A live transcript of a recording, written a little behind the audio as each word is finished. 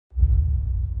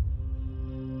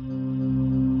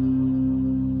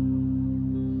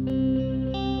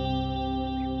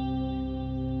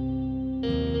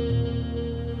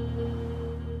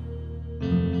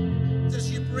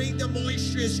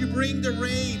bring the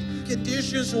rain.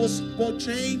 Conditions will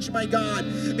change, my God,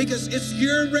 because it's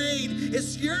your rain,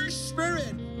 it's your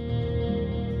Spirit.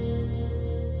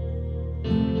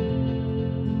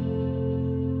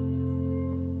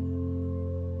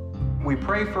 We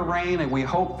pray for rain and we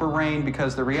hope for rain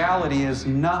because the reality is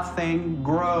nothing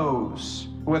grows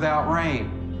without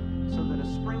rain. So that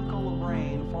a sprinkle of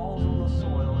rain falls on the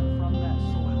soil, and from that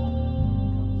soil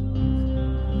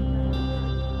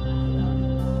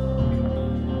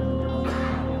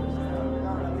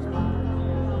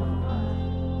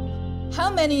How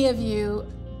many of you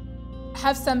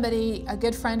have somebody, a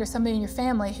good friend or somebody in your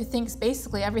family, who thinks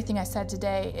basically everything I said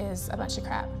today is a bunch of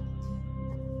crap?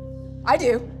 I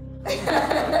do.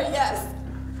 Yes.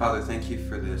 Father, thank you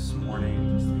for this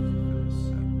morning. Just thank you for this.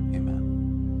 Amen.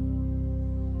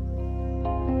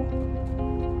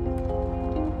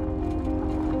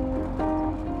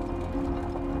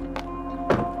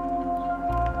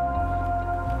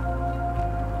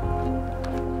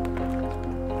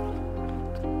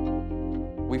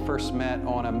 We first met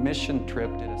on a mission trip,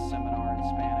 did a seminar in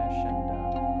Spanish, and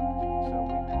so we've been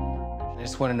through mission. I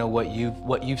just want to know what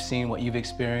you've seen, what you've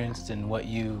experienced, and what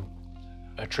you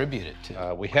attribute it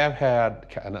to. We have had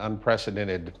an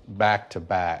unprecedented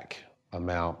back-to-back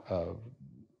amount of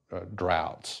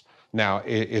droughts. Now,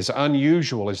 as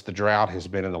unusual as the drought has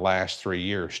been in the last 3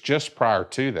 years, just prior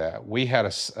to that, we had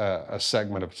a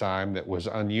segment of time that was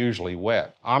unusually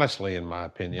wet. Honestly, in my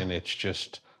opinion, it's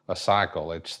just a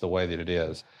cycle. It's the way that it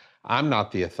is. I'm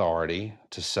not the authority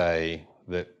to say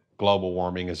that global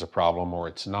warming is a problem or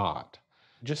it's not.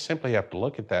 You just simply have to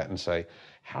look at that and say,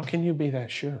 how can you be that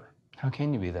sure? How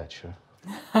can you be that sure?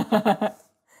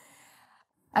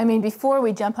 I mean, before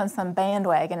we jump on some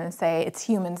bandwagon and say it's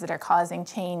humans that are causing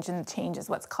change and change is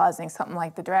what's causing something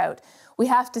like the drought, we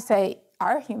have to say,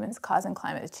 are humans causing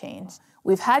climate change?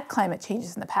 We've had climate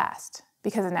changes in the past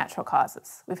because of natural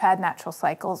causes. We've had natural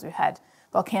cycles, we've had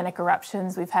volcanic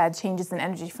eruptions, we've had changes in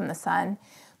energy from the sun.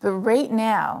 But right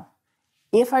now,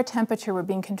 if our temperature were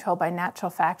being controlled by natural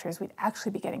factors, we'd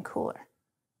actually be getting cooler.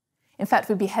 In fact,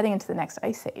 we'd be heading into the next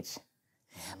ice age.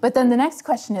 But then the next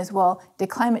question is, well, did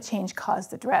climate change cause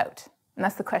the drought? And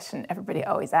that's the question everybody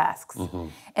always asks. Mm-hmm.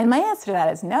 And my answer to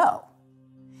that is no.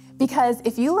 Because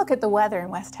if you look at the weather in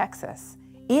West Texas,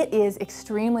 it is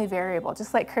extremely variable,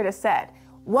 just like Kurtis said.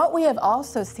 What we have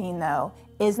also seen, though,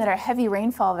 is that our heavy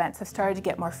rainfall events have started to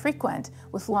get more frequent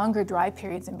with longer dry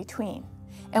periods in between.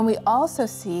 And we also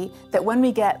see that when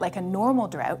we get like a normal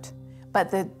drought, but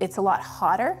it's a lot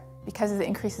hotter because of the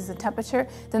increases in temperature,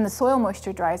 then the soil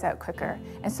moisture dries out quicker.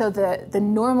 And so the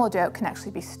normal drought can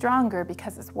actually be stronger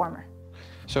because it's warmer.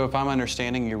 So if I'm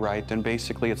understanding you right, then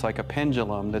basically it's like a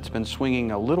pendulum that's been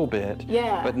swinging a little bit,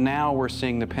 but now we're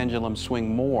seeing the pendulum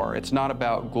swing more. It's not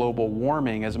about global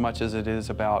warming as much as it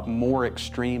is about more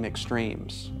extreme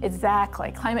extremes.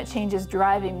 Exactly. Climate change is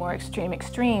driving more extreme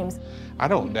extremes. I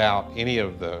don't doubt any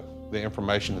of the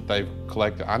information that they've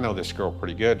collected. I know this girl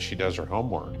pretty good. She does her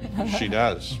homework. She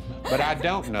does. But I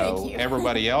don't know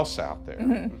everybody else out there.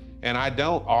 Mm-hmm. And I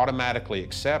don't automatically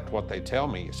accept what they tell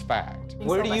me as fact.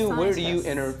 Where do you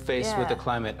interface with the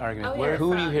climate argument?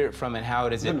 Who do you hear it from, and how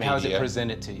is it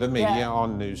presented to you? The media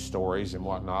on news stories and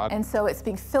whatnot. And so it's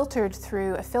being filtered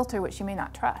through a filter which you may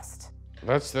not trust.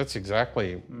 That's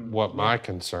exactly what my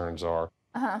concerns are.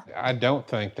 I don't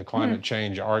think the climate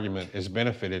change argument is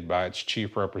benefited by its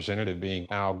chief representative being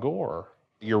Al Gore.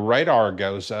 Your radar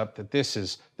goes up that this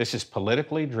is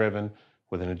politically driven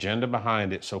with an agenda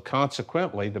behind it. So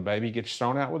consequently, the baby gets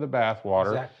thrown out with the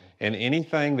bathwater, and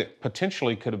anything that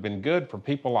potentially could have been good for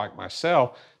people like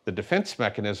myself, the defense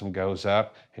mechanism goes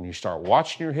up, and you start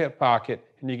watching your hip pocket,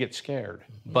 and you get scared.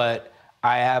 But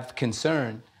I have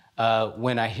concern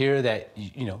when I hear that,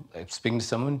 speaking to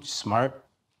someone smart,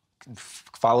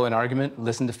 follow an argument,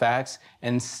 listen to facts,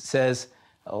 and says,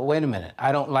 oh, wait a minute,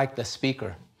 I don't like the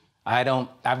speaker. I've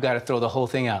got to throw the whole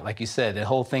thing out. Like you said, the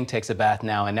whole thing takes a bath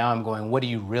now, and now I'm going, what do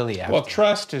you really have? Well,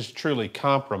 trust is truly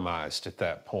compromised at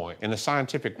that point. In the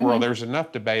scientific world, there's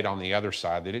enough debate on the other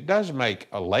side that it does make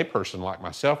a layperson like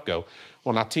myself go,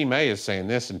 well, now Team A is saying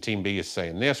this and Team B is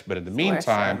saying this, but in the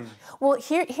meantime... Well,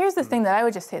 here's the thing that I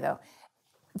would just say, though.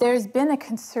 There's been a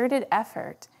concerted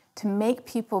effort to make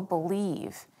people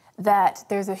believe that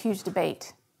there's a huge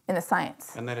debate in the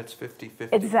science. And that it's 50-50.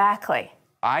 Exactly.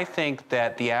 I think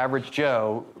that the average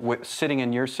Joe sitting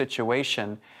in your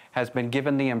situation has been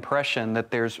given the impression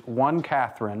that there's one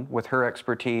Katharine with her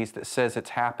expertise that says it's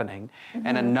happening,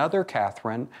 and another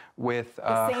Katharine with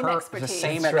the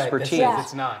same expertise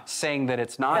it's not. saying that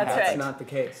it's not happening. That's not the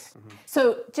case.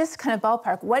 So just kind of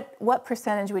ballpark, what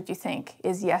percentage would you think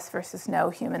is yes versus no,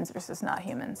 humans versus not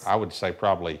humans? I would say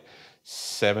probably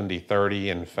 70-30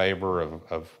 in favor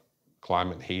of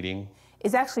climate heating?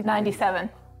 It's actually 97.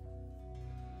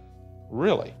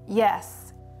 Really?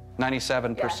 Yes.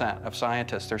 97% of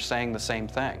scientists are saying the same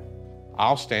thing.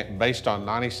 I'll stand, based on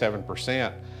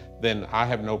 97%, then I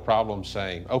have no problem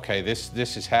saying, okay, this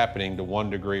is happening to one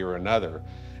degree or another.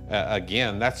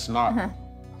 Again, that's not,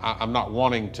 I'm not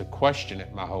wanting to question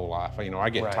it my whole life. You know, I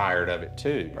get tired of it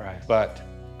too. Right. But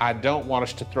I don't want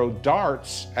us to throw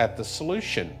darts at the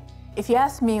solution. If you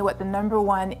ask me what the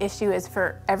 #1 issue is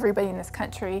for everybody in this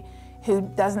country who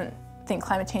doesn't think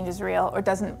climate change is real or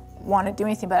doesn't want to do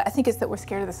anything about it, I think it's that we're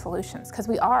scared of the solutions, because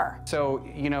we are. So,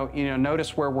 you know,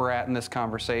 notice where we're at in this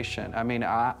conversation. I mean,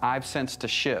 I've sensed a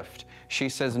shift. She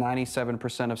says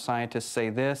 97% of scientists say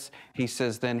this. He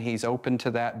says then he's open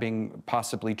to that being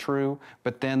possibly true.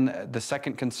 But then the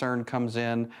second concern comes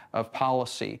in of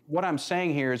policy. What I'm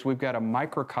saying here is we've got a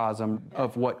microcosm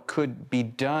of what could be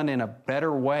done in a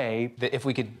better way. If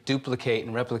we could duplicate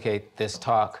and replicate this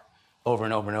talk over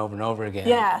and over and over and over again.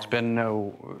 Yeah. There's been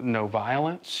no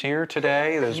violence here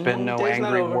today. There's been no Day's not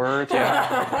angry over. words.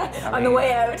 Yeah. On the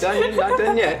way out. Not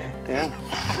done yet. Yeah.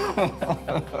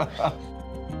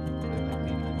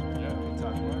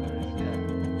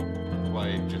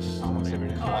 Like just almost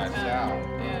everything flashed out.